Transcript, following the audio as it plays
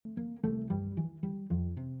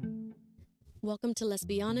Welcome to Let's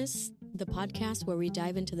Be Honest, the podcast where we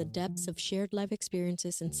dive into the depths of shared life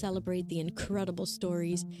experiences and celebrate the incredible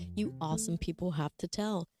stories you awesome people have to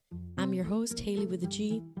tell. I'm your host, Geily with a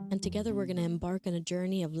G, and together we're going to embark on a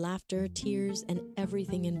journey of laughter, tears, and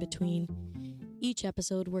everything in between. Each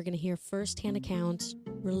episode, we're going to hear firsthand accounts,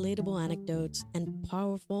 relatable anecdotes, and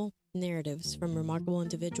powerful narratives from remarkable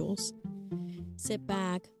individuals. Sit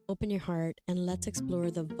back, open your heart, and let's explore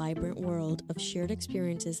the vibrant world of shared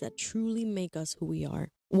experiences that truly make us who we are.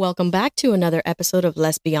 Welcome back to another episode of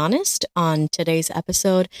Let's Be Honest. On today's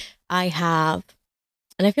episode, I have,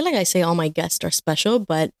 and I feel like I say all my guests are special,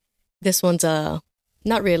 but this one's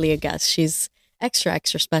not really a guest. She's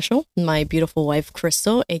extra special. My beautiful wife,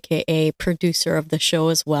 Krystal, aka producer of the show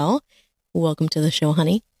as well. Welcome to the show,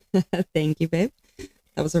 honey. Thank you, babe.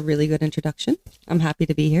 That was a really good introduction. I'm happy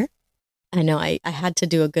to be here. I know I had to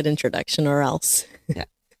do a good introduction or else. Yeah.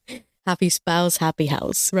 Happy spouse, happy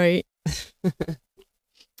house, right?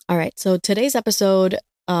 All right. So today's episode,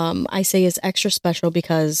 I say is extra special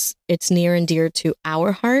because it's near and dear to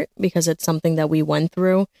our heart because it's something that we went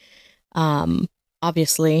through.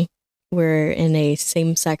 Obviously, we're in a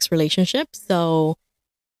same-sex relationship. So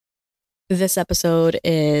this episode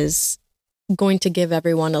is going to give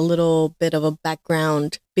everyone a little bit of a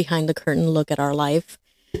background behind the curtain look at our life.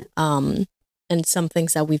 And some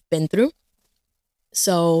things that we've been through.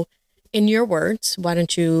 So in your words, why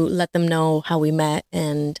don't you let them know how we met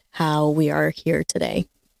and how we are here today?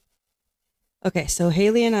 Okay, so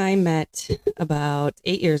Geily and I met about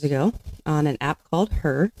 8 years ago on an app called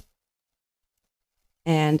Her.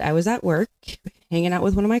 And I was at work hanging out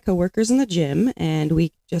with one of my coworkers in the gym, and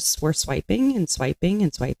we just were swiping and swiping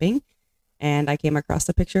and swiping. And I came across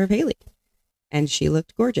a picture of Geily, and she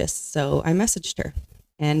looked gorgeous. So I messaged her.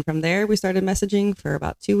 And from there, we started messaging for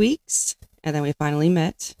about 2 weeks. And then we finally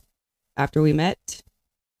met. After we met,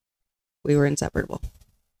 we were inseparable.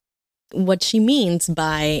 What she means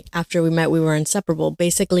by after we met, we were inseparable.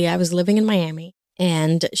 Basically, I was living in Miami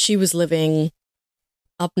and she was living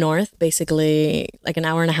up north, basically like an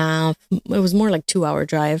hour and a half. It was more like 2-hour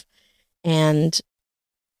drive. And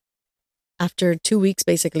after 2 weeks,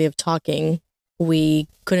 basically, of talking, we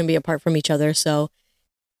couldn't be apart from each other. So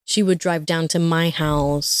she would drive down to my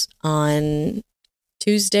house on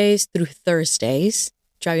Tuesdays through Thursdays,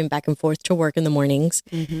 driving back and forth to work in the mornings.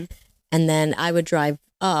 Mm-hmm. And then I would drive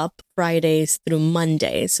up Fridays through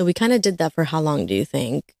Mondays. So we kind of did that for how long, do you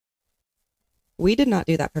think? We did not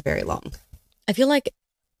do that for very long. I feel like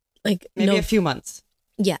maybe a few months.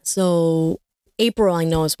 Yeah. So April, I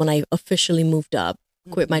know, is when I officially moved up,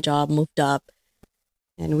 quit my job, moved up.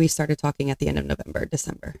 And we started talking at the end of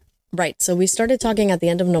December. Right. So we started talking at the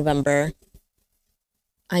end of November.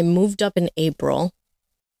 I moved up in April.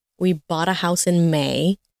 We bought a house in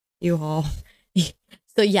May. U-Haul.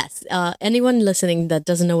 So yes, anyone listening that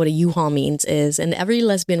doesn't know what a U-Haul means is in every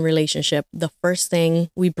lesbian relationship, the first thing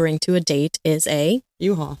we bring to a date is a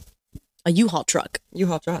U-Haul. A U-Haul truck.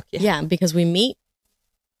 U-Haul truck, yeah. Yeah, because we meet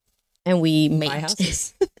and we mate. Buy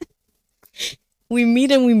houses. We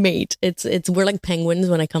meet and we mate. We're like penguins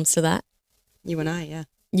when it comes to that. You and I, yeah.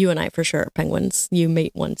 You and I, for sure, penguins. You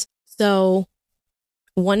mate once. So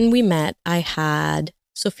when we met, I had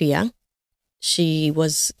Sophia. She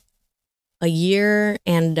was 2 years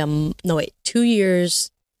and a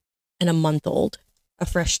month old. A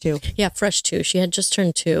fresh 2. Yeah, fresh 2. She had just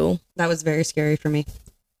turned 2. That was very scary for me.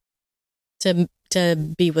 To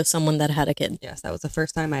be with someone that had a kid. Yes, that was the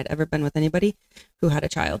first time I'd ever been with anybody who had a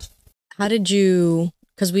child. How did you,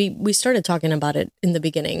 because we started talking about it in the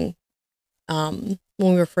beginning,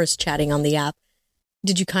 when we were first chatting on the app,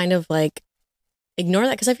 did you kind of like ignore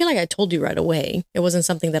that? Because I feel like I told you right away. It wasn't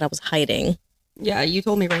something that I was hiding. Yeah, you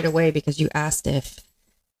told me right away because you asked if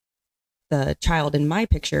the child in my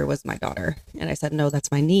picture was my daughter. And I said, no,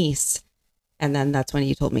 that's my niece. And then that's when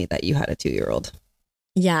you told me that you had a 2-year-old.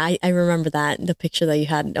 Yeah, I remember that. The picture that you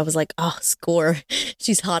had, I was like, oh, score.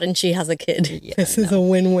 She's hot and she has a kid. Yeah, this is a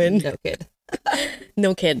win-win. No kid.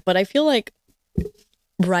 No kid. But I feel like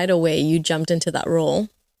right away you jumped into that role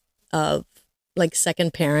of like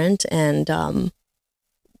second parent and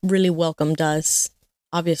really welcomed us.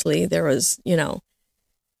 Obviously there was,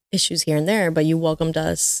 issues here and there, but you welcomed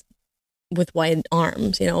us with wide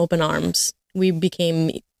arms, open arms. We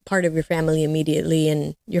became part of your family immediately,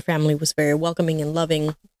 and your family was very welcoming and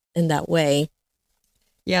loving in that way.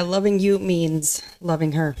 Yeah, loving you means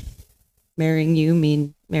loving her. Marrying you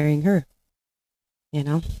mean marrying her.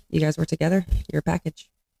 You guys were together. You're a package.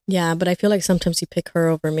 Yeah, but I feel like sometimes you pick her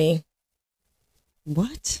over me.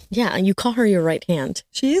 What? Yeah, you call her your right hand.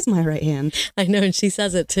 She is my right hand. I know, and she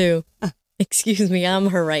says it too. Excuse me, I'm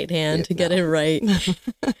her right hand to get it right.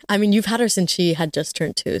 I mean, you've had her since she had just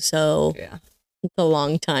turned 2, so Yeah. it's a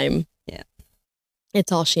long time. Yeah.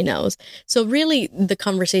 It's all she knows. So really, the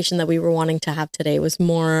conversation that we were wanting to have today was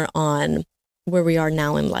more on where we are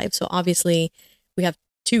now in life. So obviously, we have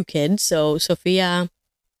 2 kids, so Sophia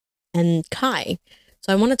and Kai.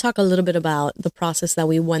 So I want to talk a little bit about the process that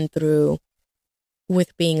we went through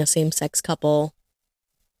with being a same-sex couple,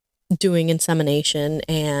 doing insemination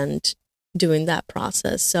and doing that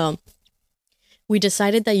process. So we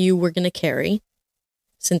decided that you were going to carry,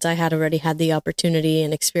 since I had already had the opportunity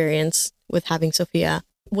and experience with having Sophia.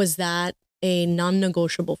 Was that a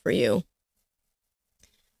non-negotiable for you?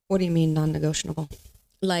 What do you mean non-negotiable?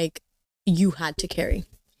 Like, you had to carry?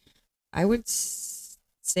 I would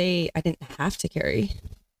say I didn't have to carry.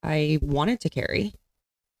 I wanted to carry.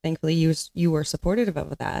 Thankfully, you were supportive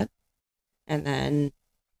of that. And then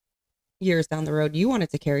years down the road, you wanted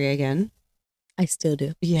to carry again. I still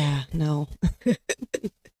do. Yeah, no.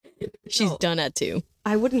 She's done at 2.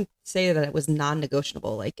 I wouldn't say that it was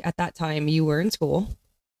non-negotiable. Like, at that time, you were in school.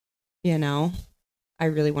 You know, I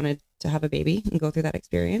really wanted to have a baby and go through that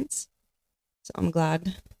experience. So I'm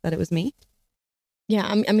glad that it was me. Yeah,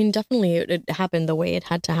 I mean, definitely it happened the way it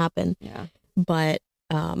had to happen. Yeah. But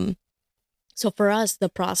so for us, the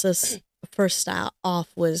process first off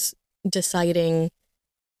was deciding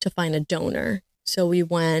to find a donor. So we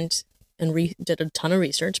went and did a ton of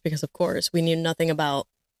research because, of course, we knew nothing about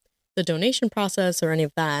the donation process or any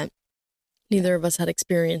of that. Neither of us had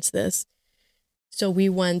experienced this. So we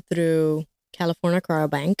went through California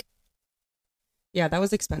Cryobank. Yeah, that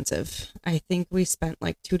was expensive. I think we spent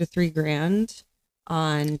like $2 to $3 grand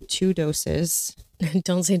on 2 doses.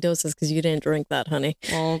 Don't say doses because you didn't drink that, honey.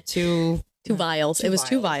 Well, 2 vials. It was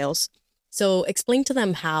 2 vials. So explain to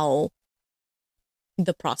them how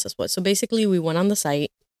the process was. So basically, we went on the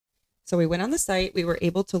site. We were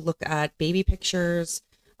able to look at baby pictures,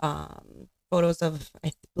 photos of,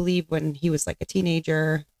 I believe, when he was like a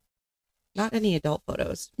teenager. Not any adult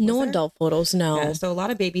photos. No adult photos, no. Yeah, so a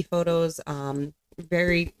lot of baby photos,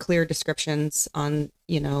 very clear descriptions on,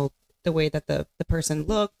 the way that the person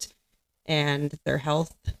looked and their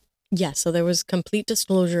health. Yeah, so there was complete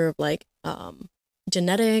disclosure of like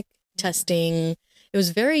genetic testing. It was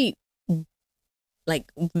very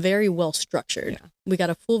well structured. Yeah. We got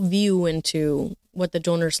a full view into what the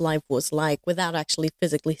donor's life was like without actually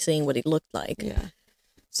physically seeing what he looked like. Yeah.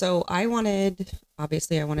 So I wanted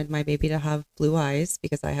my baby to have blue eyes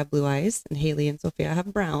because I have blue eyes, and Haley and Sophia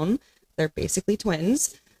have brown. They're basically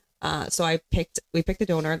twins. So we picked a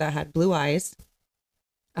donor that had blue eyes,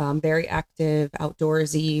 very active,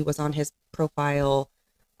 outdoorsy, was on his profile.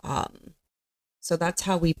 So that's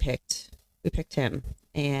how we picked him,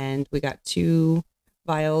 and we got 2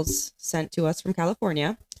 vials sent to us from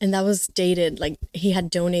California. And that was dated, like he had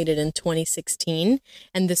donated in 2016,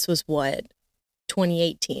 and this was what,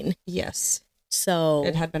 2018? Yes. So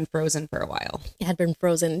it had been frozen for a while. It had been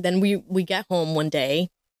frozen. Then we get home one day.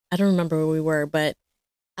 I don't remember where we were, but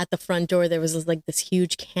at the front door there was this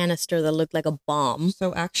huge canister that looked like a bomb.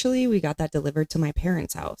 So actually, we got that delivered to my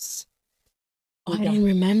parents' house. Oh, I didn't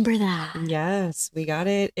remember that. Yes, we got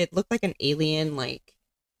it. It looked like an alien,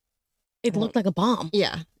 it looked like a bomb.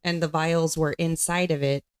 Yeah, and the vials were inside of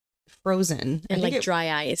it, frozen, and dry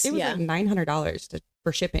ice. It was like $900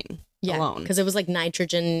 for shipping. Yeah, alone, because it was like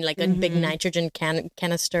nitrogen, like a big nitrogen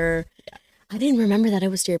canister. Yeah. I didn't remember that it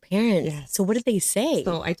was to your parents. Yeah. So what did they say?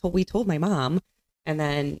 So we told my mom, and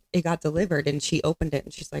then it got delivered, and she opened it,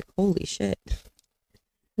 and she's like, "Holy shit!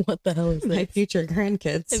 What the hell is this? My future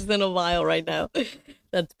grandkids." It's in a vial right now.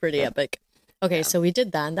 That's pretty epic. Okay, so we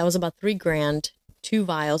did that. That was about $3 grand, 2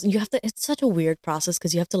 vials, and it's such a weird process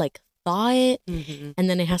because you have to thaw it, and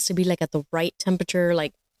then it has to be at the right temperature,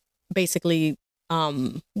 basically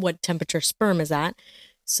what temperature sperm is at.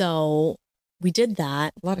 So we did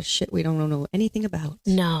that. A lot of shit we don't know anything about.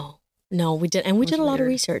 No, we did. And we did a lot of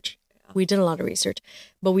research. Yeah. We did a lot of research,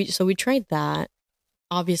 but we tried that.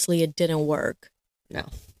 Obviously it didn't work. No,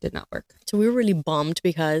 did not work. So we were really bummed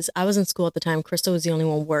because I was in school at the time. Krystal was the only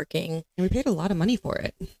one working. And we paid a lot of money for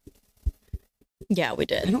it. Yeah, we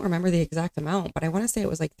did. I don't remember the exact amount, but I want to say it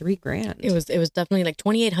was $3 grand. It was definitely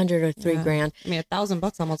 $2,800 or $3 grand. I mean,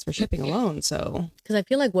 $1,000 almost for shipping alone. So, because I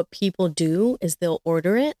feel like what people do is they'll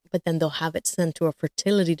order it, but then they'll have it sent to a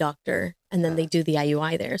fertility doctor, and then they do the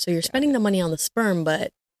IUI there. So you're spending the money on the sperm,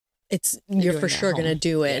 but you're for sure gonna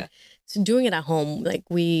do it. Yeah. So doing it at home,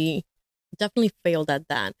 we definitely failed at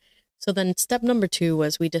that. So then step number 2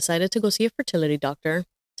 was we decided to go see a fertility doctor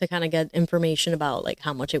to kind of get information about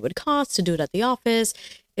how much it would cost to do it at the office,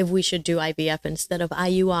 if we should do IVF instead of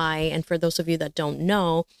IUI. And for those of you that don't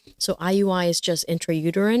know, so IUI is just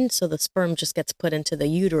intrauterine. So the sperm just gets put into the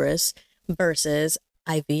uterus versus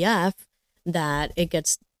IVF that it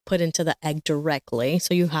gets put into the egg directly.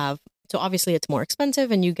 So obviously it's more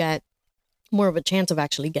expensive and you get more of a chance of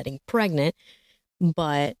actually getting pregnant.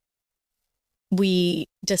 But we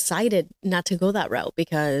decided not to go that route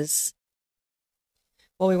because...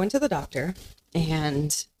 Well, we went to the doctor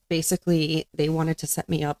and basically they wanted to set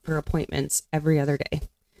me up for appointments every other day.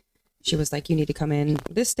 She was like, you need to come in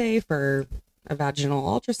this day for a vaginal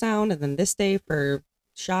ultrasound and then this day for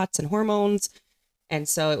shots and hormones. And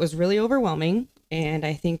so it was really overwhelming. And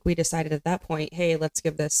I think we decided at that point, hey, let's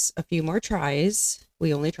give this a few more tries.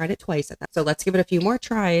 We only tried it twice at that. So let's give it a few more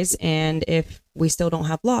tries. And if we still don't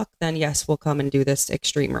have luck, then yes, we'll come and do this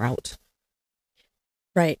extreme route.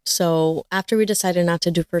 Right. So after we decided not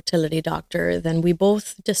to do fertility doctor, then we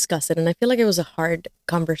both discussed it. And I feel like it was a hard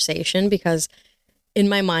conversation because in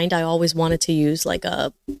my mind, I always wanted to use like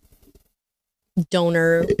a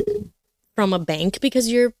donor from a bank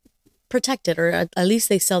because you're protected, or at least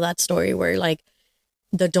they sell that story where like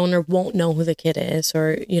the donor won't know who the kid is,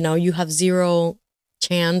 or, you know, you have zero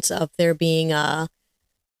chance of there being a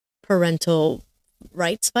parental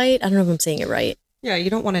rights fight. I don't know if I'm saying it right. Yeah, you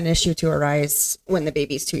don't want an issue to arise when the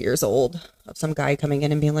baby's 2 years old of some guy coming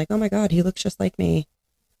in and being like, oh my God, he looks just like me.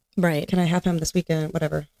 Right. Can I have him this weekend?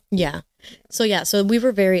 Whatever. Yeah. So we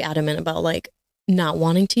were very adamant about like not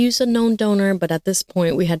wanting to use a known donor. But at this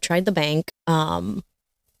point we had tried the bank.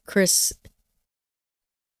 Chris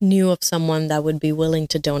knew of someone that would be willing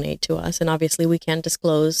to donate to us. And obviously we can't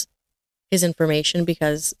disclose his information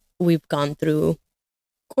because we've gone through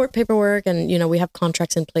court paperwork and, you know, we have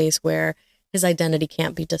contracts in place where his identity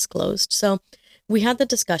can't be disclosed. So we had the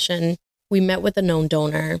discussion. We met with a known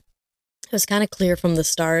donor. It was kind of clear from the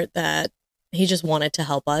start that he just wanted to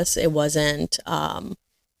help us. It wasn't coming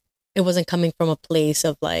from a place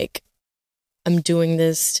of like, I'm doing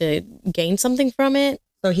this to gain something from it.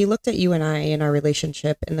 So he looked at you and I in our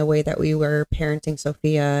relationship and the way that we were parenting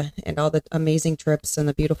Sophia and all the amazing trips and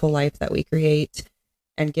the beautiful life that we create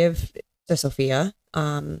and give to Sophia.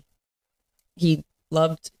 He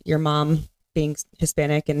loved your mom being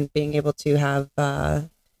Hispanic and being able to have,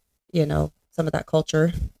 you know, some of that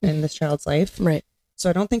culture in this child's life. Right. So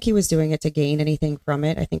I don't think he was doing it to gain anything from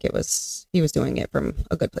it. I think he was doing it from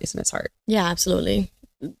a good place in his heart. Yeah, absolutely.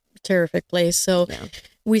 Terrific place. So yeah.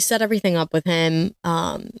 We set everything up with him,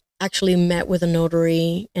 actually met with a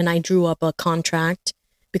notary, and I drew up a contract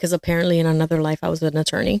because apparently in another life I was an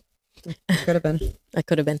attorney. Could have been. I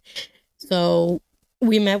could have been. So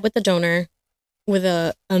we met with the donor, with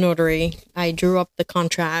a notary. I drew up the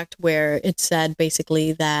contract where it said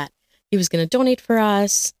basically that he was going to donate for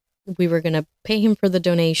us. We were going to pay him for the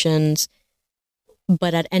donations.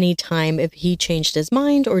 But at any time, if he changed his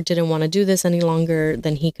mind or didn't want to do this any longer,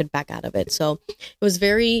 then he could back out of it. So it was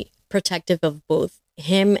very protective of both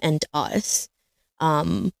him and us.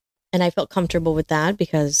 And I felt comfortable with that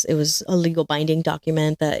because it was a legal binding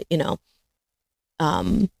document that, you know,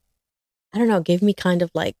 I don't know, gave me kind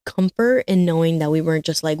of like comfort in knowing that we weren't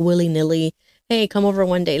just like willy-nilly, hey, come over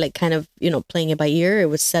one day, like kind of, you know, playing it by ear. It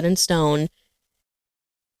was set in stone.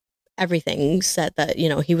 Everything said that, you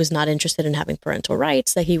know, he was not interested in having parental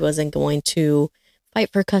rights, that he wasn't going to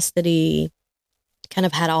fight for custody, kind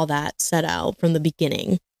of had all that set out from the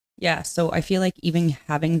beginning. Yeah, so I feel like even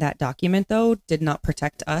having that document, though, did not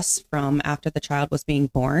protect us from, after the child was being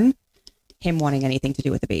born, him wanting anything to do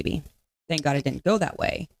with the baby. Thank God it didn't go that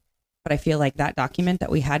way. But I feel like that document that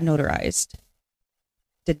we had notarized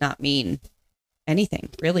did not mean anything,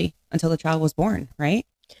 really, until the child was born, right?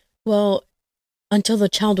 Well, until the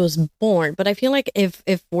child was born. But I feel like if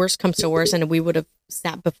worse comes to worse and we would have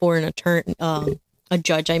sat before an attorney, a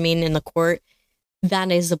judge, I mean, in the court,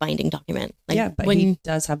 that is a binding document. Like, yeah, but he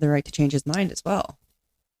does have the right to change his mind as well.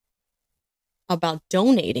 About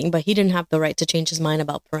donating, but he didn't have the right to change his mind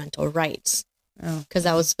about parental rights. Because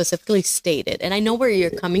that was specifically stated. And I know where you're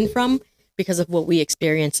coming from because of what we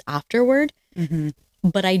experienced afterward. Mm-hmm.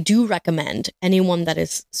 But I do recommend anyone that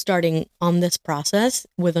is starting on this process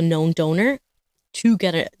with a known donor to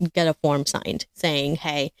get a form signed saying,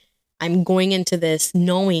 hey, I'm going into this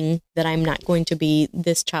knowing that I'm not going to be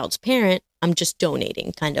this child's parent. I'm just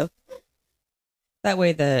donating, kind of. That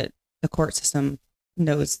way the court system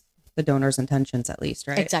knows the donor's intentions at least,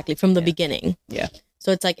 right? Exactly, from the beginning. Yeah.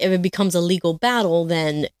 So it's like if it becomes a legal battle,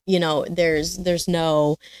 then, you know, there's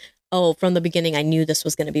no, oh, from the beginning I knew this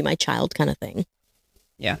was going to be my child kind of thing.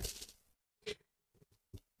 Yeah. It's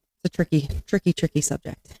a tricky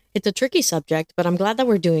subject. It's a tricky subject, but I'm glad that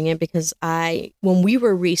we're doing it because when we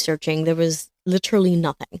were researching, there was literally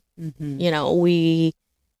nothing. Mm-hmm. You know,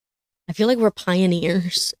 I feel like we're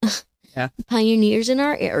pioneers. Yeah. Pioneers in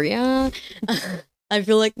our area. I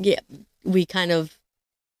feel like, yeah, we kind of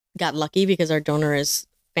got lucky because our donor is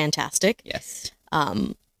fantastic. Yes.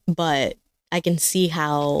 But I can see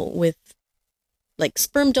how with like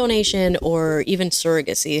sperm donation or even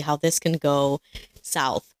surrogacy, how this can go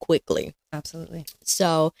south quickly. Absolutely.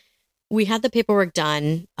 So we had the paperwork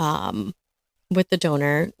done with the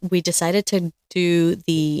donor. We decided to do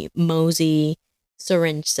the Mosey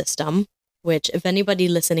syringe system, which if anybody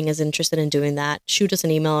listening is interested in doing that, shoot us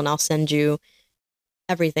an email and I'll send you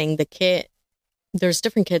everything. The kit, there's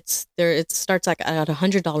different kits there. It starts like at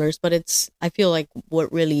 $100, but I feel like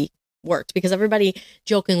what really worked, because everybody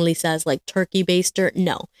jokingly says like turkey baster.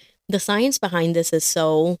 No, the science behind this is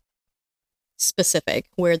so specific,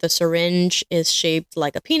 where the syringe is shaped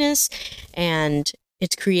like a penis and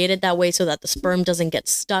it's created that way so that the sperm doesn't get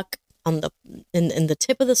stuck on in the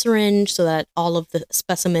tip of the syringe, so that all of the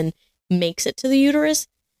specimen makes it to the uterus.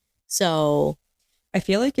 So I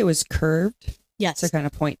feel like it was curved. Yes. To kind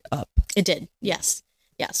of point up. It did. Yes.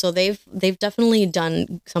 Yeah. So they've definitely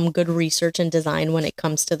done some good research and design when it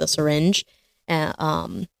comes to the syringe.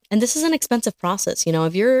 And this is an expensive process. You know,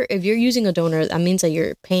 if you're using a donor, that means that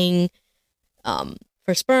you're paying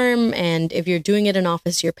for sperm, and if you're doing it in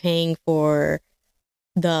office, you're paying for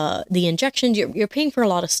the injections. You're paying for a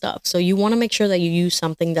lot of stuff. So you want to make sure that you use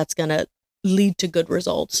something that's gonna lead to good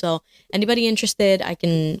results. So anybody interested, I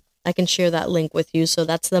can share that link with you. So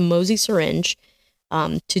that's the Mosey syringe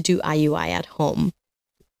to do IUI at home.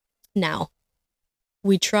 Now,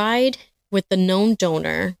 we tried with the known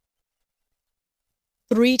donor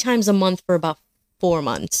 3 times a month for about 4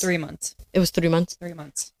 months. 3 months. It was 3 months? 3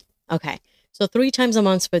 months. Okay. So 3 times a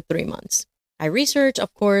month for 3 months. I researched,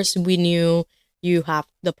 of course, we knew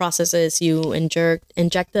the process is you inject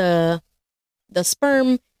the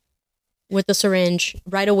sperm with the syringe.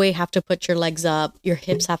 Right away, have to put your legs up. Your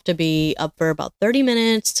hips have to be up for about 30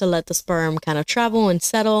 minutes to let the sperm kind of travel and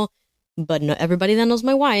settle. But no, everybody that knows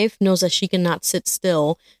my wife knows that she cannot sit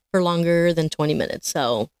still for longer than 20 minutes.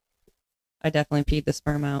 So I definitely peed the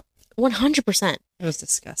sperm out. 100%. It was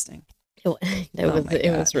disgusting.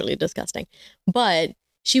 It was really disgusting. But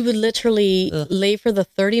she would literally lay for the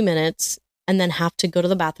 30 minutes and then have to go to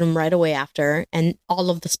the bathroom right away after, and all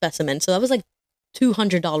of the specimens. So that was like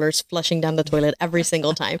 $200 flushing down the toilet every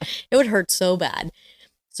single time. It would hurt so bad.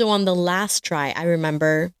 So on the last try, I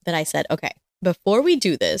remember that I said, okay, before we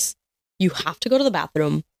do this, you have to go to the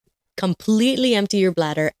bathroom, completely empty your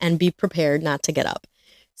bladder, and be prepared not to get up.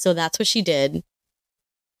 So that's what she did.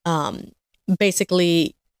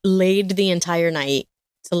 Basically laid the entire night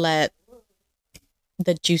to let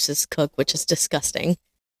the juices cook, which is disgusting.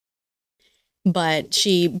 But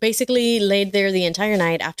she basically laid there the entire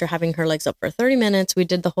night after having her legs up for 30 minutes. We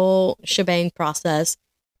did the whole shebang process,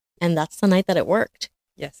 and that's the night that it worked.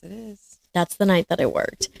 Yes, it is. That's the night that it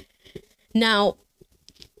worked. Now,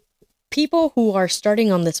 people who are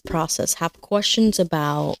starting on this process have questions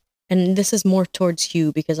about, and this is more towards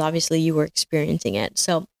you because obviously you were experiencing it.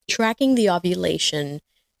 So tracking the ovulation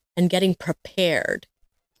and getting prepared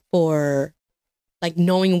for, like,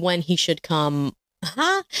 knowing when he should come,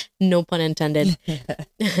 no pun intended,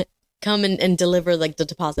 come and deliver like the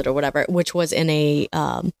deposit or whatever, which was in a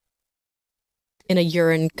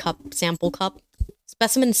urine cup,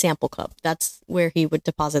 specimen sample cup. That's where he would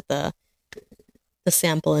deposit the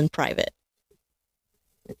sample in private.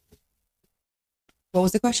 What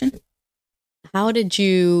was the question? How did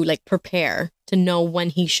you like prepare to know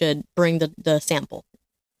when he should bring the sample?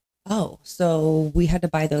 Oh, so we had to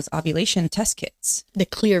buy those ovulation test kits. The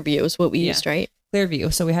Clearview is what we used, right?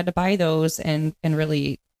 Clearview. So we had to buy those and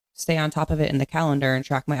really stay on top of it in the calendar and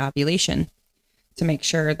track my ovulation to make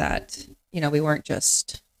sure that, we weren't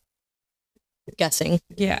just guessing.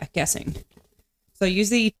 Yeah, guessing. So use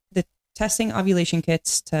the testing ovulation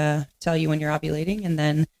kits to tell you when you're ovulating, and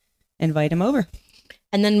then invite him over.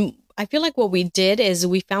 And then I feel like what we did is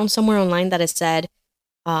we found somewhere online that it said,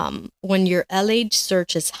 when your LH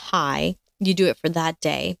search is high, you do it for that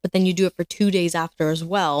day, but then you do it for 2 days after as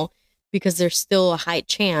well, because there's still a high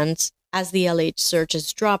chance as the LH search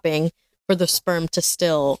is dropping for the sperm to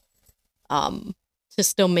still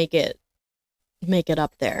make it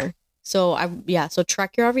up there. So so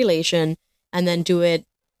track your ovulation and then do it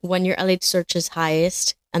when your LH search is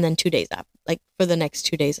highest, and then 2 days after, like for the next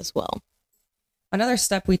 2 days as well. Another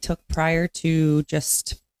step we took prior to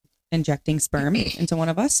just injecting sperm into one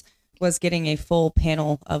of us was getting a full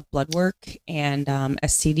panel of blood work and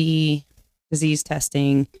STD disease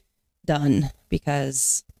testing done,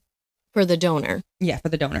 because for the donor. Yeah, for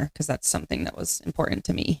the donor, because that's something that was important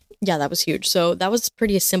to me. Yeah, that was huge. So that was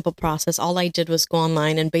pretty a simple process. All I did was go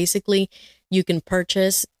online and basically you can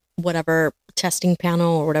purchase whatever testing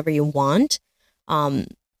panel or whatever you want.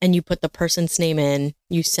 And you put the person's name in,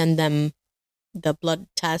 you send them the blood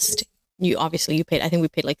test. You paid, I think we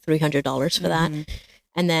paid like $300 for that.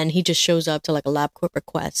 And then he just shows up to like a LabCorp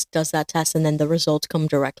request, does that test, and then the results come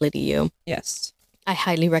directly to you. Yes. I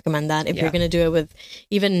highly recommend that if you're going to do it with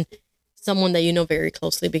even someone that you know very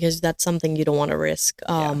closely, because that's something you don't want to risk,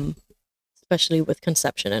 especially with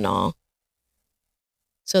conception and all.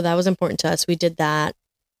 So that was important to us. We did that.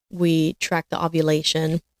 We tracked the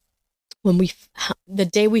ovulation. The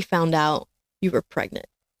day we found out you were pregnant.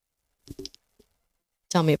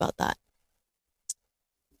 Tell me about that.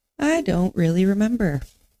 I don't really remember.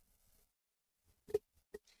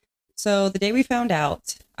 So the day we found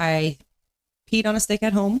out, I peed on a stick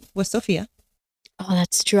at home with Sophia. Oh,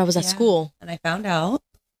 that's true. I was at school. And I found out.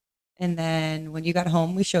 And then when you got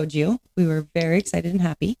home, we showed you. We were very excited and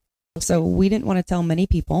happy. So we didn't want to tell many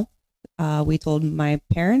people. We told my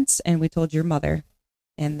parents and we told your mother.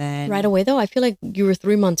 And then... Right away, though? I feel like you were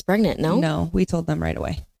 3 months pregnant, no? No, we told them right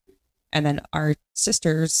away. And then our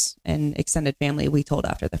sisters and extended family, we told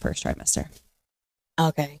after the first trimester.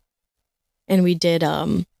 Okay. And we did,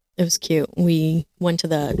 it was cute. We went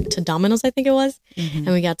to Domino's, I think it was, and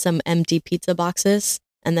we got some empty pizza boxes.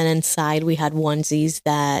 And then inside we had onesies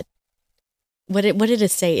that, what did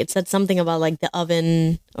it say? It said something about like the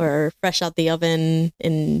oven or fresh out the oven.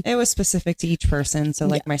 And it was specific to each person. So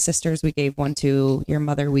like my sisters, we gave one to. Your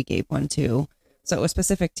mother, we gave one to. So it was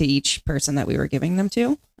specific to each person that we were giving them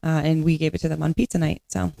to. And we gave it to them on pizza night.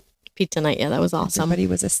 So pizza night, yeah, that was awesome. Everybody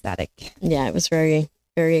was ecstatic. Yeah, it was very,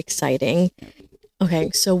 very exciting.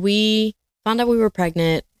 Okay, so we found out we were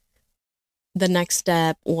pregnant. The next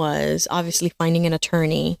step was obviously finding an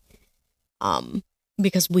attorney,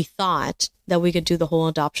 because we thought that we could do the whole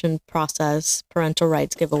adoption process, parental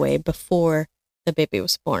rights giveaway before the baby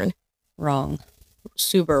was born. Wrong.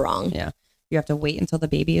 Super wrong. Yeah. You have to wait until the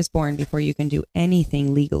baby is born before you can do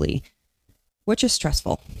anything legally, which is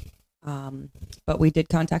stressful. But we did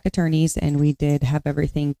contact attorneys and we did have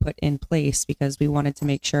everything put in place because we wanted to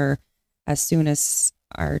make sure as soon as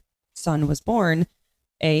our son was born,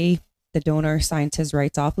 A, the donor signed his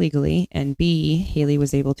rights off legally, and B, Haley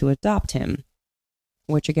was able to adopt him,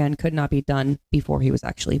 which again could not be done before he was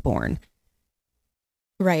actually born.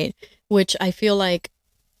 Right. Which I feel like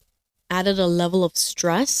added a level of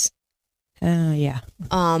stress. Yeah.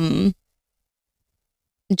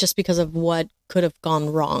 Just because of what could have gone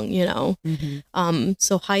wrong, you know.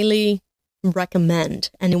 So highly recommend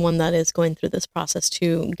anyone that is going through this process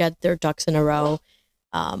to get their ducks in a row.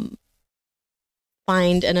 Find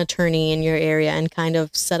an attorney in your area and kind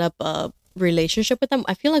of set up a relationship with them.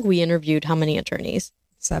 I feel like we interviewed how many attorneys?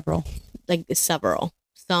 Several. Like several.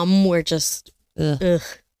 Some were just ugh.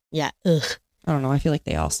 Yeah, ugh. I don't know. I feel like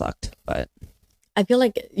they all sucked, but I feel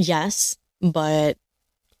like yes, but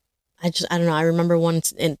I don't know. I remember one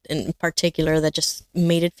in particular that just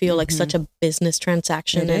made it feel like such a business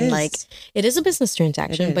transaction. Like it is a business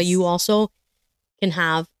transaction, but you also can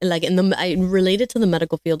have like I related to the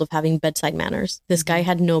medical field of having bedside manners. This guy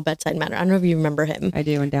had no bedside manner. I don't know if you remember him. I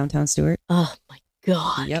do, in downtown Stewart. Oh my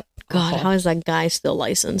God. Yep. God, how is that guy still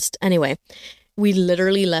licensed? Anyway, we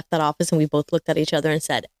literally left that office and we both looked at each other and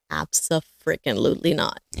said, abso-freaking-lutely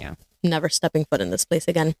not. Yeah. Never stepping foot in this place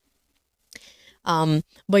again.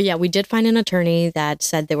 But yeah, we did find an attorney that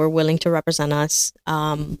said they were willing to represent us.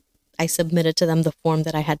 I submitted to them the form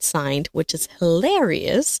that I had signed, which is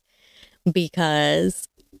hilarious because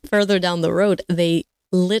further down the road, they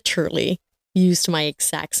literally used my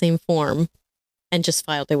exact same form and just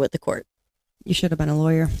filed it with the court. You should have been a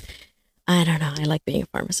lawyer. I don't know. I like being a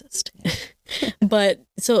pharmacist. But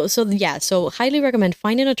so highly recommend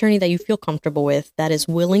find an attorney that you feel comfortable with that is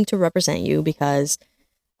willing to represent you because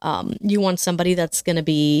you want somebody that's going to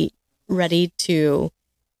be ready to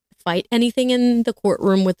fight anything in the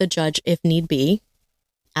courtroom with the judge if need be,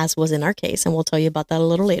 as was in our case. And we'll tell you about that a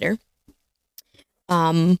little later.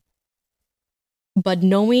 But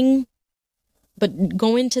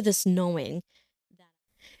go into this knowing that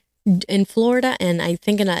in Florida, and I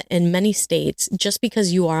think in many states, just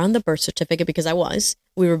because you are on the birth certificate, because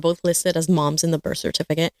we were both listed as moms in the birth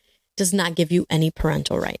certificate, does not give you any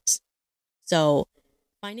parental rights. So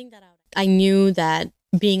finding that out, I knew that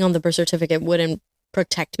being on the birth certificate wouldn't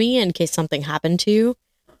protect me in case something happened to you.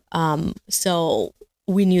 So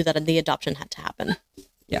we knew that the adoption had to happen.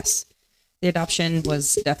 Yes. The adoption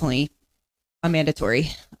was definitely a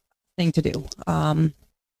mandatory thing to do.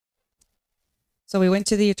 So we went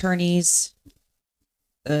to the attorneys.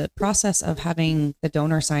 the process of having the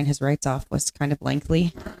donor sign his rights off was kind of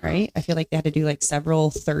lengthy, right? I feel like they had to do like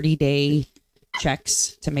several 30-day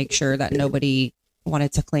checks to make sure that nobody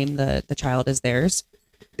wanted to claim the child as theirs.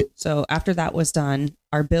 So after that was done,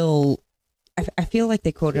 our bill, I feel like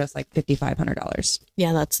they quoted us like $5,500.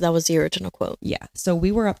 Yeah, that was the original quote. Yeah. So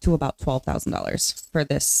we were up to about $12,000 for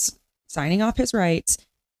this signing off his rights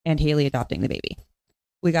and Haley adopting the baby.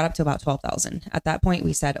 We got up to about 12,000. At that point,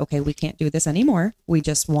 we said, okay, we can't do this anymore. We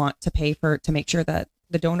just want to pay to make sure that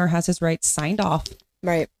the donor has his rights signed off.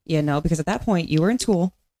 Right. You know, because at that point you were in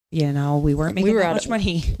school, you know, we weren't making that much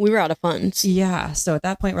money. We were out of funds. Yeah. So at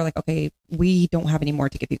that point we're like, okay, we don't have any more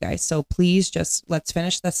to give you guys. So please just let's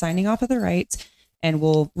finish the signing off of the rights and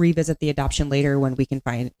we'll revisit the adoption later when we can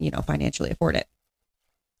financially afford it.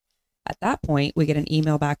 At that point, we get an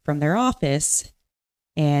email back from their office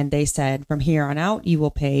and they said, from here on out, you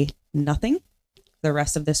will pay nothing. The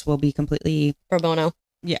rest of this will be completely pro bono.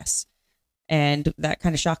 Yes. And that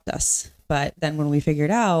kind of shocked us. But then when we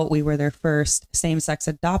figured out we were their first same-sex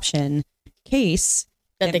adoption case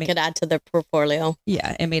that they could add to their portfolio.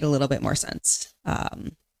 Yeah, it made a little bit more sense.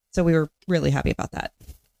 So we were really happy about that.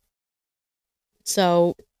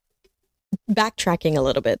 So backtracking a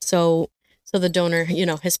little bit. So the donor,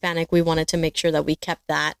 Hispanic, we wanted to make sure that we kept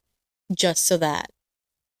that just so that,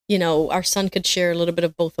 our son could share a little bit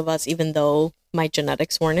of both of us, even though my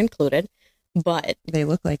genetics weren't included. But they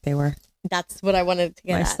look like they were. That's what I wanted to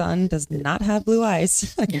get My son does not have blue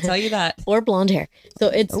eyes. I can tell you that. Or blonde hair. So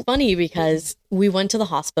it's funny because we went to the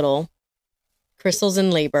hospital. Krystal's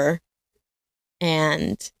in labor.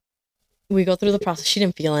 And we go through the process. She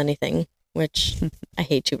didn't feel anything, which I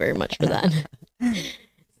hate you very much for that.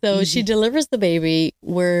 So she delivers the baby.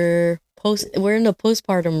 We're in the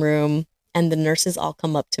postpartum room and the nurses all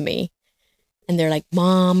come up to me and they're like,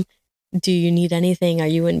 Mom, do you need anything? Are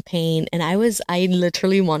you in pain? And I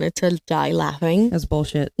literally wanted to die laughing. That's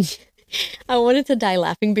bullshit. I wanted to die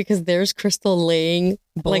laughing because there's Krystal laying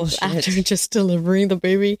bullshit. Like after just delivering the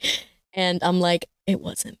baby. And I'm like, it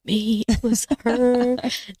wasn't me, it was her.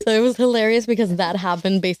 So it was hilarious because that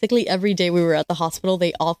happened basically every day we were at the hospital.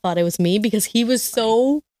 They all thought it was me because he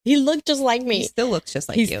looked just like me. He still looks just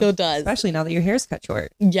like you. He still does. Especially now that your hair's cut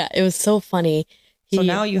short. Yeah, it was so funny. So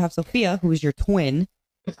now you have Sophia, who's your twin.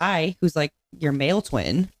 Who's like your male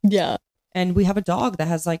twin. Yeah. And we have a dog that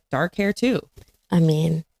has like dark hair too. I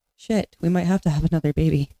mean. Shit, we might have to have another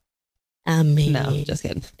baby. No, just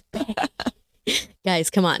kidding.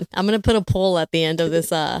 Guys, come on. I'm going to put a poll at the end of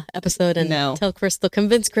this episode and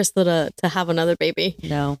convince Krystal to have another baby.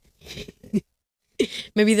 No.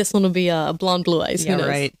 Maybe this one will be blonde blue eyes. Yeah,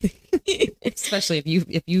 right. Especially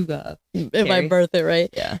if I birth it,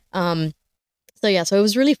 right? Yeah. So it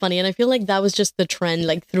was really funny. And I feel like that was just the trend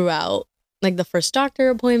like throughout like the first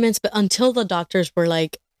doctor appointments. But until the doctors were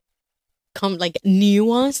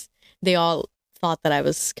knew us, they all thought that I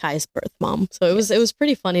was Kai's birth mom. So it was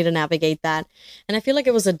pretty funny to navigate that. And I feel like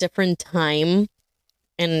it was a different time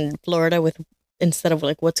in Florida instead of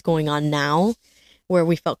like what's going on now, where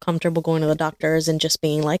we felt comfortable going to the doctors and just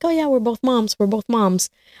being like, oh yeah, we're both moms.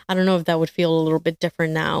 I don't know if that would feel a little bit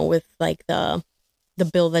different now with like the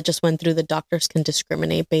bill that just went through. The doctors can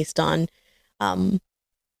discriminate based on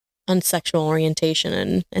sexual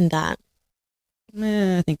orientation and that.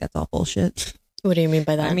 I think that's all bullshit. What do you mean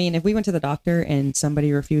by that? I mean, if we went to the doctor and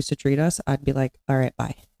somebody refused to treat us, I'd be like, all right,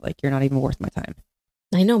 bye. Like, you're not even worth my time.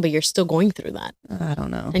 I know, but you're still going through that. I don't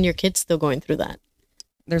know. And your kid's still going through that.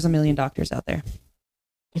 There's a million doctors out there.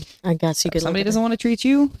 I guess you could. If somebody doesn't want to treat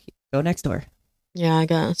you, go next door. Yeah, I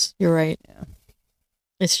guess. You're right. Yeah.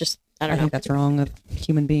 It's just, I don't know. I think that's wrong of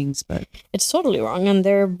human beings, but. It's totally wrong. And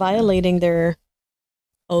they're violating their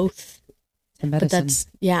oath. But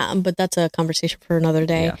that's a conversation for another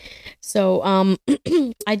day. Yeah. So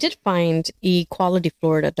I did find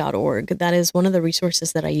equalityflorida.org. That is one of the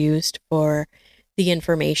resources that I used for the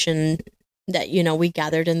information that, we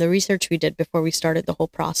gathered and the research we did before we started the whole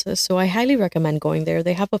process. So I highly recommend going there.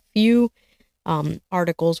 They have a few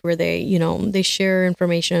articles where they share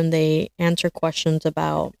information, they answer questions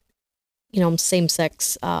about,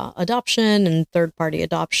 same-sex adoption and third-party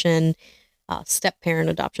adoption, step-parent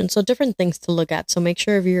adoption. So different things to look at. So make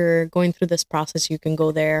sure if you're going through this process, you can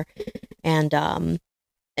go there and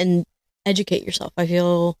educate yourself. I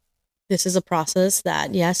feel this is a process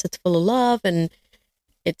that, yes, it's full of love and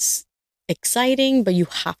it's exciting, but you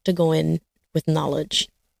have to go in with knowledge.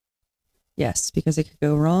 Yes, because it could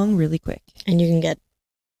go wrong really quick. And you can get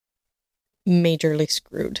majorly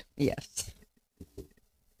screwed. Yes.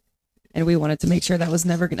 And we wanted to make sure that was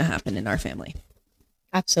never going to happen in our family.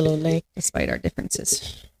 Absolutely. Despite our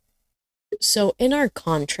differences. So in our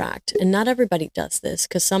contract, and not everybody does this,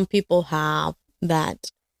 because some people have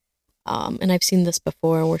that, and I've seen this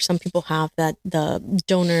before, where some people have that the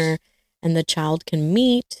donor and the child can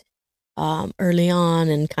meet early on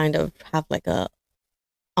and kind of have like a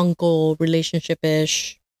uncle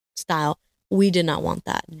relationship-ish style. We did not want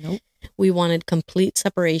that. Nope. We wanted complete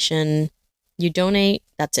separation. You donate,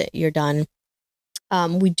 that's it, you're done.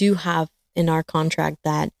 We do have in our contract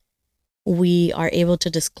that we are able to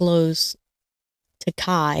disclose to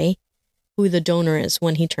Kai who the donor is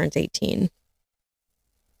when he turns 18.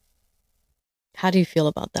 How do you feel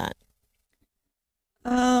about that?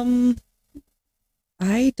 I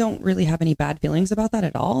don't really have any bad feelings about that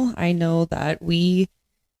at all. I know that we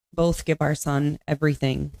both give our son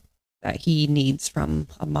everything that he needs from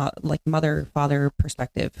a mother-father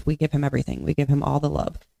perspective. We give him everything. We give him all the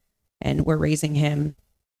love. And we're raising him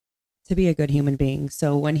to be a good human being.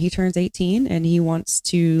 So when he turns 18 and he wants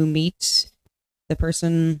to meet the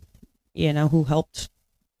person, who helped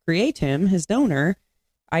create him, his donor,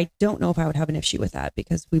 I don't know if I would have an issue with that,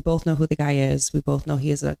 because we both know who the guy is. We both know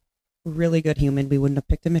he is a really good human. We wouldn't have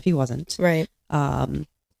picked him if he wasn't. Right. And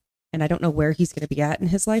I don't know where he's going to be at in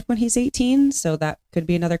his life when he's 18. So that could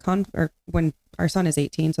be another or when our son is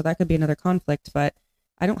 18. So that could be another conflict, but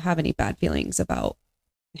I don't have any bad feelings about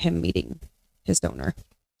him meeting his donor.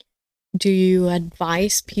 Do you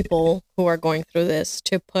advise people who are going through this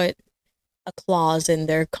to put a clause in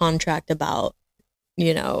their contract about,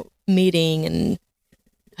 meeting, and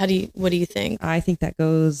what do you think? I think that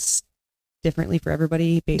goes differently for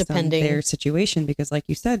everybody based on their situation, because like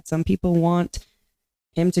you said, some people want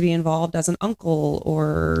him to be involved as an uncle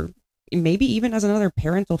or maybe even as another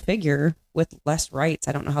parental figure with less rights.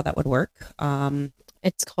 I don't know how that would work.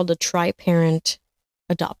 It's called a tri-parent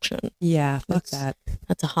adoption. Yeah, fuck that.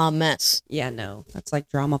 That's a hot mess. Yeah, no, that's like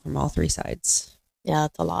drama from all three sides. Yeah,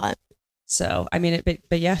 that's a lot. So, I mean,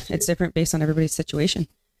 but yeah, it's different based on everybody's situation,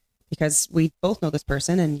 because we both know this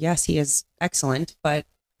person, and yes, he is excellent, but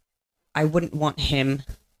I wouldn't want him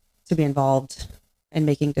to be involved in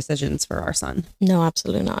making decisions for our son. No,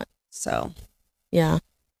 absolutely not. So, yeah.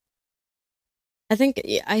 I think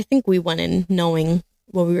we went in knowing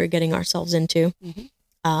what we were getting ourselves into.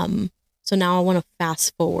 Mm-hmm. So now I want to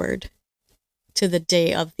fast forward to the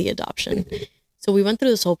day of the adoption. So we went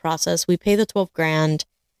through this whole process. We pay the $12,000.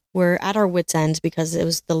 We're at our wits' ends because it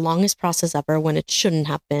was the longest process ever when it shouldn't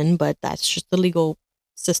have been, but that's just the legal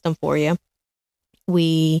system for you.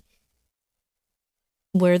 We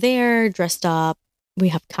were there, dressed up. We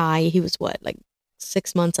have Kai. He was what, like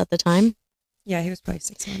 6 months at the time? Yeah, he was probably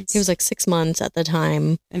 6 months. He was like 6 months at the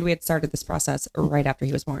time. And we had started this process right after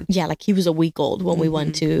he was born. Yeah, like he was a week old when we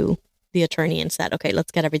went to the attorney and said, okay,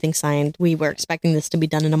 let's get everything signed. We were expecting this to be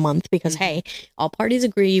done in a month because, hey, all parties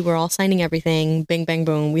agree. We're all signing everything. Bing, bang,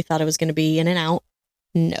 boom. We thought it was going to be in and out.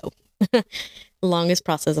 No. Longest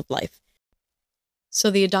process of life.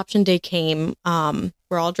 So the adoption day came.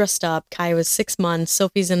 We're all dressed up. Kai was 6 months.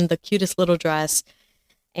 Sophie's in the cutest little dress.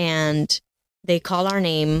 And they call our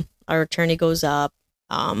name. Our attorney goes up,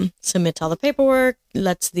 submits all the paperwork,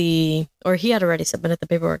 he had already submitted the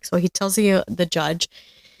paperwork. So he tells the judge,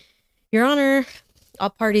 Your Honor,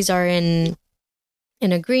 all parties are in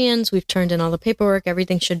agreement. We've turned in all the paperwork.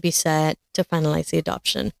 Everything should be set to finalize the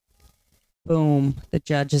adoption. Boom. The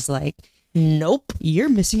judge is like, nope. You're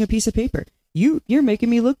missing a piece of paper. You're making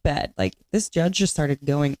me look bad. Like, this judge just started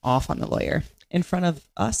going off on the lawyer in front of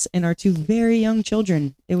us and our two very young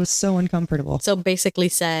children. It was so uncomfortable. So basically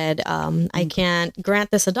said, I can't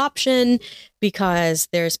grant this adoption because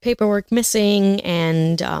there's paperwork missing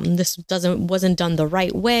and this wasn't done the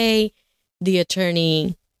right way. The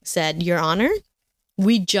attorney said, Your Honor,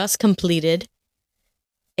 we just completed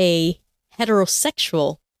a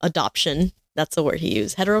heterosexual adoption. That's the word he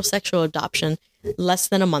used. Heterosexual adoption less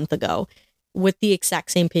than a month ago with the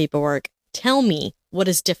exact same paperwork. Tell me what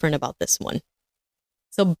is different about this one.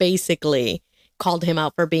 So basically called him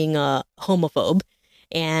out for being a homophobe.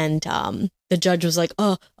 And the judge was like,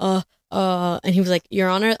 and he was like, Your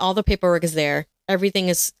Honor, all the paperwork is there. Everything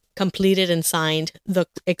is completed and signed the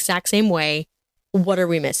exact same way. What are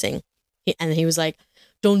we missing? And he was like,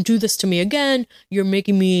 don't do this to me again. You're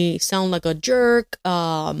making me sound like a jerk.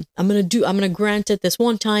 I'm going to grant it this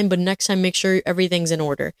one time, but next time make sure everything's in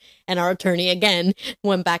order. And our attorney again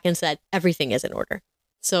went back and said, everything is in order.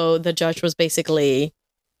 So the judge was basically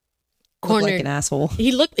cornered. Looked like an asshole.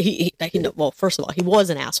 Well, first of all, he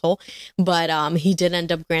was an asshole, but he did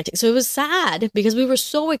end up granting. So it was sad because we were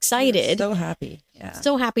so excited. So happy. Yeah.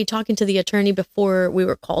 So happy talking to the attorney before we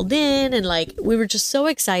were called in, and like we were just so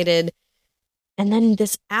excited. And then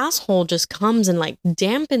this asshole just comes and like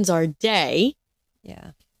dampens our day.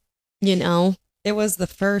 Yeah. you know? It was the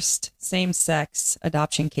first same-sex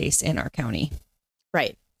adoption case in our county.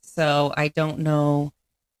 Right. So I don't know.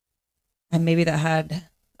 And maybe that had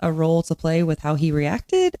a role to play with how he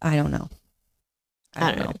reacted. I don't know.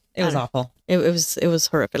 I don't know. It was awful. It was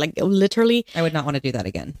horrific. Like literally, I would not want to do that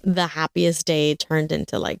again. The happiest day turned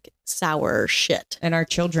into like sour shit. And our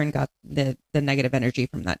children got the negative energy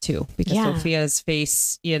from that too, because Sophia's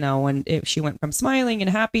face, you know, when she went from smiling and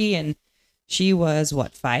happy, and she was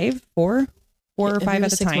what, 5, 4 or 5 at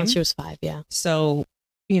the 6 time. months, she was 5. Yeah. So,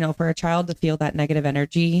 you know, for a child to feel that negative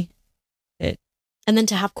energy, and then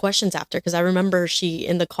to have questions after, because I remember she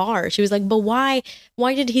in the car, she was like, but why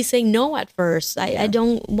did he say no at first? I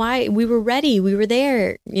don't, why? We were ready. We were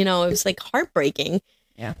there. You know, it was like heartbreaking.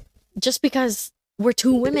 Yeah. Just because we're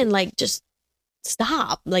 2 women, like, just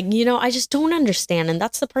stop. Like, you know, I just don't understand. And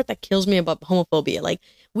that's the part that kills me about homophobia. Like,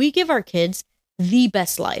 we give our kids the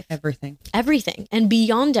best life. Everything. And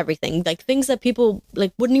beyond everything. Like things that people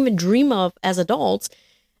like wouldn't even dream of as adults.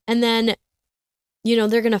 And then, you know,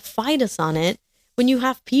 they're going to fight us on it. When you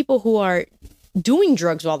have people who are doing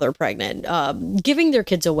drugs while they're pregnant, giving their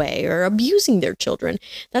kids away or abusing their children.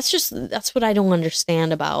 That's what I don't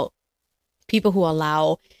understand about people who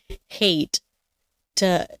allow hate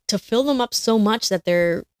to fill them up so much that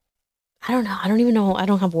they're, I don't know. I don't even know. I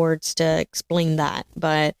don't have words to explain that,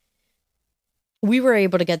 but we were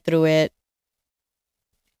able to get through it.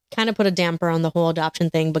 Kind of put a damper on the whole adoption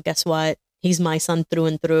thing, but guess what? He's my son through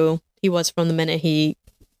and through. He was from the minute he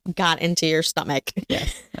got into your stomach.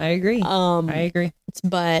 Yes, I agree. I agree.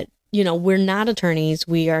 But, you know, we're not attorneys.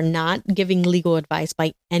 We are not giving legal advice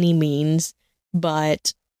by any means,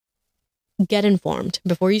 but get informed.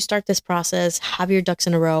 Before you start this process, have your ducks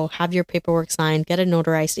in a row, have your paperwork signed, get it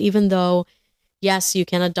notarized. Even though, yes, you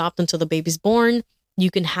can adopt until the baby's born, you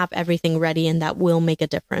can have everything ready, and that will make a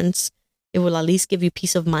difference. It will at least give you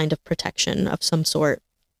peace of mind of protection of some sort.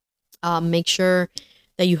 Make sure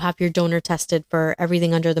that you have your donor tested for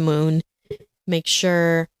everything under the moon. Make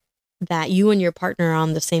sure that you and your partner are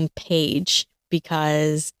on the same page,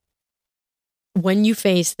 because when you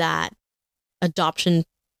face that adoption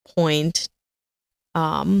point,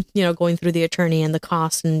 you know, going through the attorney and the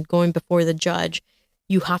costs and going before the judge,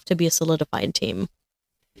 you have to be a solidified team.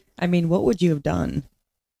 I mean, what would you have done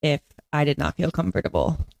if I did not feel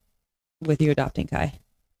comfortable with you adopting Kai?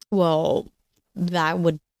 Well, that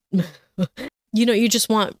would, you know, you just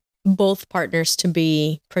want both partners to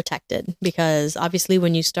be protected, because obviously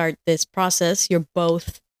when you start this process, you're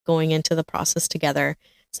both going into the process together,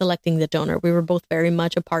 selecting the donor. We were both very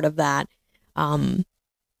much a part of that.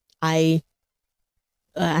 I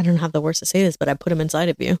don't have the words to say this, but I put him inside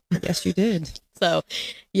of you. Yes, you did. So,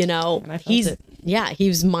 you know, he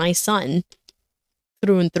was my son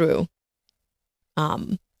through and through,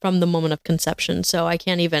 from the moment of conception. So I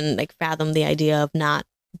can't even like fathom the idea of not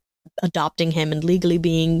adopting him and legally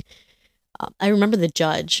being, I remember the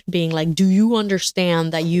judge being like, do you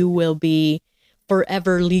understand that you will be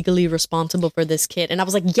forever legally responsible for this kid? And I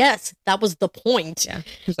was like, yes, that was the point. Yeah.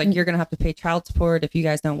 He was like, you're going to have to pay child support if you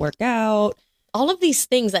guys don't work out. All of these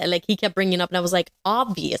things that like he kept bringing up, and I was like,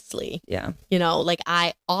 obviously, yeah, you know, like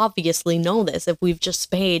I obviously know this. If we've just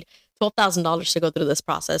paid $12,000 to go through this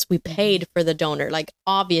process, we paid for the donor. Like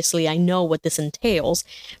obviously, I know what this entails,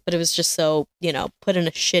 but it was just so, you know, put in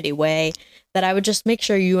a shitty way that I would just make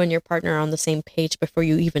sure you and your partner are on the same page before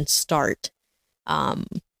you even start.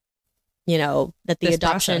 You know, that the this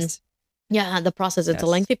adoption, process. Yeah, the process. It's Yes. a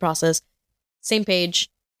lengthy process. Same page.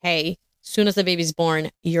 Hey. Soon as the baby's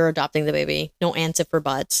born, you're adopting the baby. No ands, if, or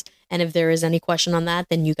buts. And if there is any question on that,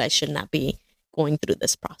 then you guys should not be going through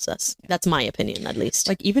this process. That's my opinion, at least.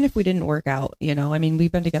 Like, even if we didn't work out, you know, I mean,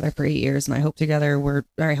 we've been together for 8 years, and I hope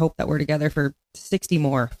that we're together for 60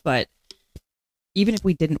 more. But even if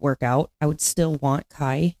we didn't work out, I would still want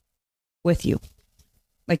Kai with you.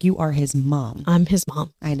 Like, you are his mom. I'm his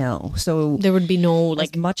mom. I know. So there would be no,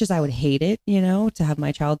 like, as much as I would hate it, you know, to have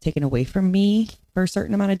my child taken away from me for a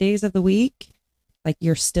certain amount of days of the week, like,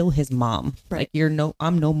 you're still his mom. Right. Like,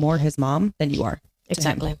 I'm no more his mom than you are.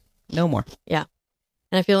 Exactly. No more. Yeah.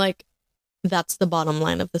 And I feel like that's the bottom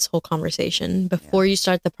line of this whole conversation. Before you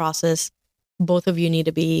start the process, both of you need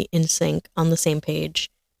to be in sync, on the same page,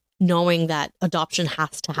 knowing that adoption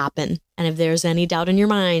has to happen. And if there's any doubt in your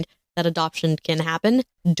mind that adoption can happen,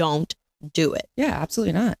 don't do it. Yeah,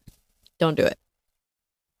 absolutely not. Don't do it.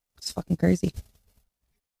 It's fucking crazy.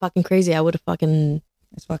 Fucking crazy. I would have fucking...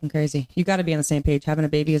 It's fucking crazy. You got to be on the same page. Having a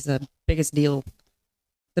baby is the biggest deal,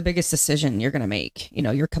 the biggest decision you're going to make. You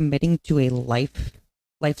know, you're committing to a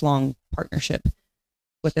lifelong partnership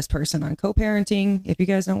with this person on co-parenting if you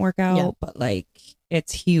guys don't work out. Yeah. But like,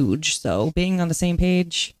 it's huge. So being on the same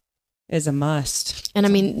page, is a must. And I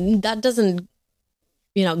mean, that doesn't,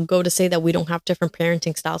 go to say that we don't have different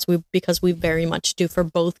parenting styles, because we very much do for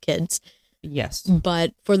both kids. Yes.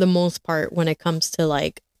 But for the most part, when it comes to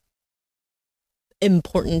like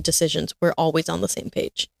important decisions, we're always on the same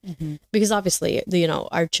page. Because obviously,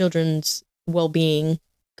 our children's well-being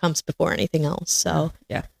comes before anything else. So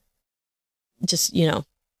yeah, just,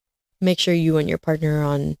 make sure you and your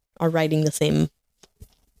partner are riding the same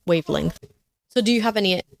wavelength. So do you have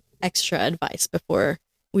any extra advice before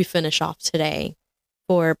we finish off today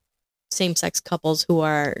for same-sex couples who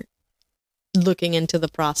are looking into the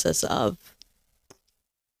process of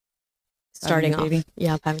starting off?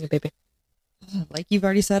 Yeah, having a baby. Like you've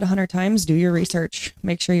already said 100 times, do your research.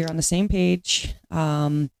 Make sure you're on the same page.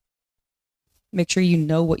 Make sure you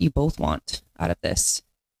know what you both want out of this,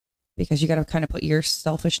 because you got to kind of put your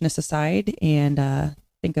selfishness aside and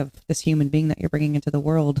think of this human being that you're bringing into the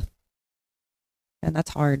world. And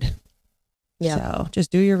that's hard. Yeah. So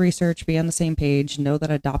just do your research, be on the same page, know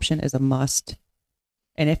that adoption is a must.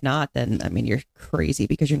 And if not, then, I mean, you're crazy,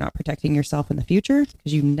 because you're not protecting yourself in the future,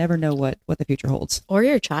 because you never know what the future holds. Or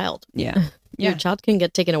your child. Yeah. Your child can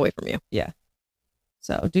get taken away from you. Yeah.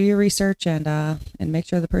 So do your research and make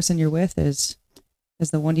sure the person you're with is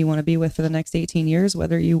the one you want to be with for the next 18 years,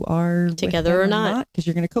 whether you are together or not, because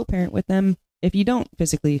you're going to co-parent with them if you're not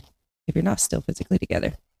still physically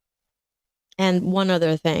together. And one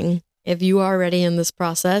other thing, if you are already in this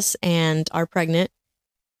process and are pregnant,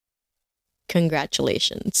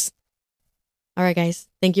 congratulations. All right, guys.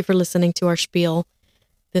 Thank you for listening to our spiel.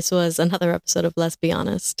 This was another episode of Let's Be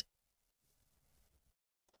Honest.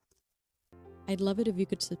 I'd love it if you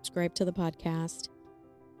could subscribe to the podcast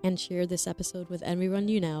and share this episode with everyone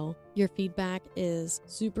you know. Your feedback is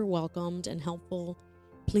super welcomed and helpful.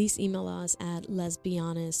 Please email us at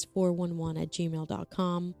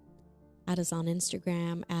letsbehonest411@gmail.com. Add us on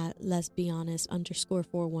Instagram at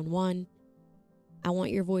letsbehonest_411. I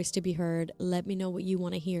want your voice to be heard. Let me know what you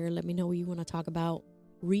want to hear. Let me know what you want to talk about.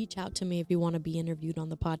 Reach out to me if you want to be interviewed on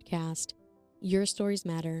the podcast. Your stories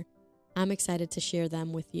matter. I'm excited to share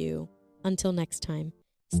them with you. Until next time,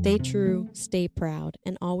 stay true, stay proud,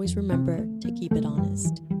 and always remember to keep it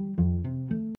honest.